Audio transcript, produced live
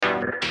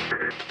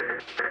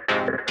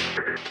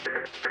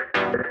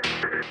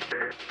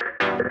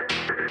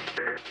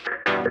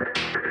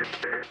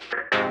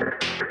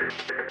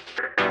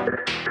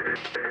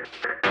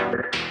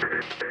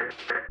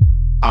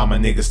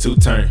niggas too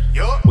turned.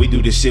 We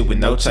do this shit with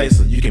no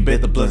chaser. You can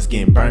bet the blunt's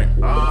getting burnt.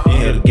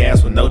 Inhale the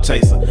gas with no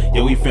chaser.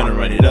 Yeah, we finna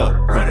run it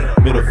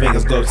up. Middle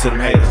fingers go up to them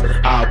haters.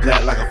 All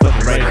black like a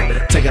fucking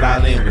raider. Take it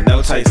all in with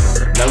no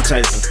chaser. No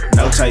chaser,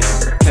 no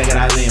chaser. Take it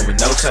all in with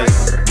no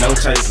chaser. No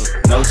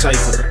chaser, no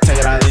chaser. Take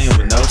it all in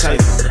with no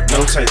chaser.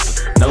 No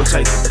chaser, no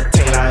chaser.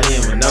 Take it all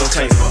in with no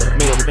chaser.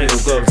 Middle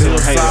fingers go up to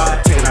them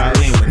haters. Take it all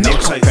in with no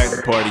chaser. Pack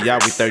the party, y'all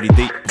we 30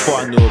 deep.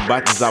 Before I knew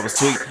about this, I was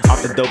sweet.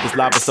 Off the dopest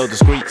lava, so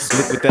discreet.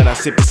 Liquid that I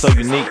sip is so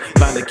unique.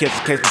 Bound to catch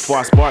a case before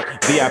I spark.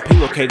 VIP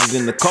located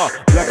in the car.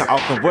 Black I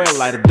often wear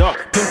light of dark.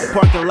 Pimp the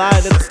parking lot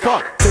at the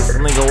spark. Text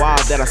the lingo wild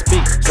that I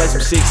speak. Slay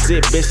some shit,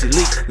 sit, bitch, she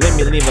leak. Let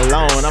me leave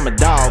alone, I'm a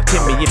dog.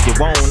 Tell me if you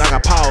won't, I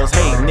got paws.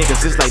 Hey,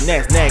 niggas, it's like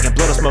Nas nagging.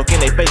 Blow the smoke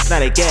in they face, now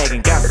they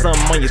gagging. Got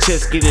something on your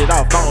chest, get it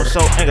off. I don't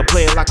show, ain't gonna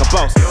play it like a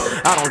boss.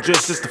 I don't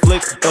dress just the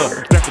flicks.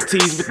 Graphic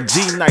tees with the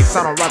G nights.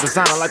 I don't rock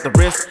designer like the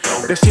wrist.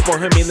 That shit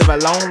won't hear me live a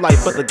long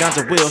life, but the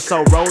ganja will,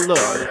 so roll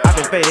up. I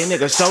been fading,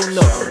 nigga, showing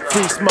up.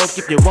 Free smoke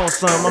if you want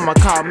some. I'ma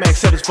call Max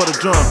Savage for the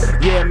drum.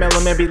 Yeah,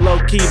 Mellow Man be low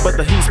key, but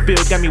the heat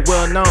spill got me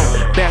well known.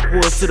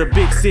 Backwoods to the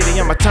big city,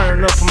 I'ma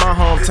turn up from my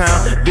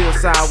hometown. Ville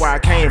side where I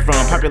came from.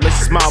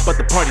 Population small, but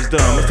the party's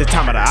done. It's the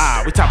time of the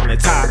eye, we topping the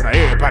ties. Now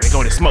everybody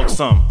gonna smoke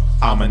some.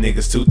 All my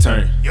niggas too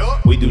turned.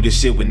 We do this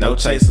shit with no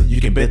chaser. You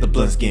can bet the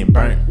blunt's getting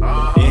burnt.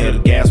 Inhale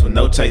the gas with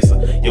no chaser.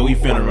 Yeah, we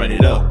finna run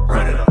it up.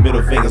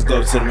 Middle fingers go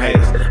up to them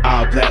haters.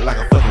 All black like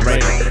a fucking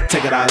raider.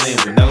 Take it all in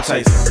with no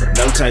chaser.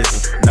 No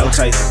chaser, no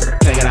chaser.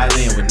 Take it all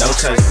in with no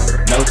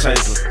chaser. No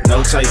chaser,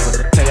 no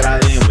chaser. Take it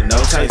all in with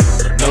no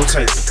chaser. No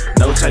chaser,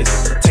 no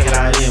chaser. Take it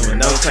all in with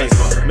no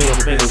chaser.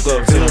 Middle fingers go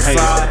up to them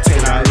haters.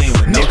 Take it all in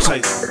with no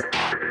chaser.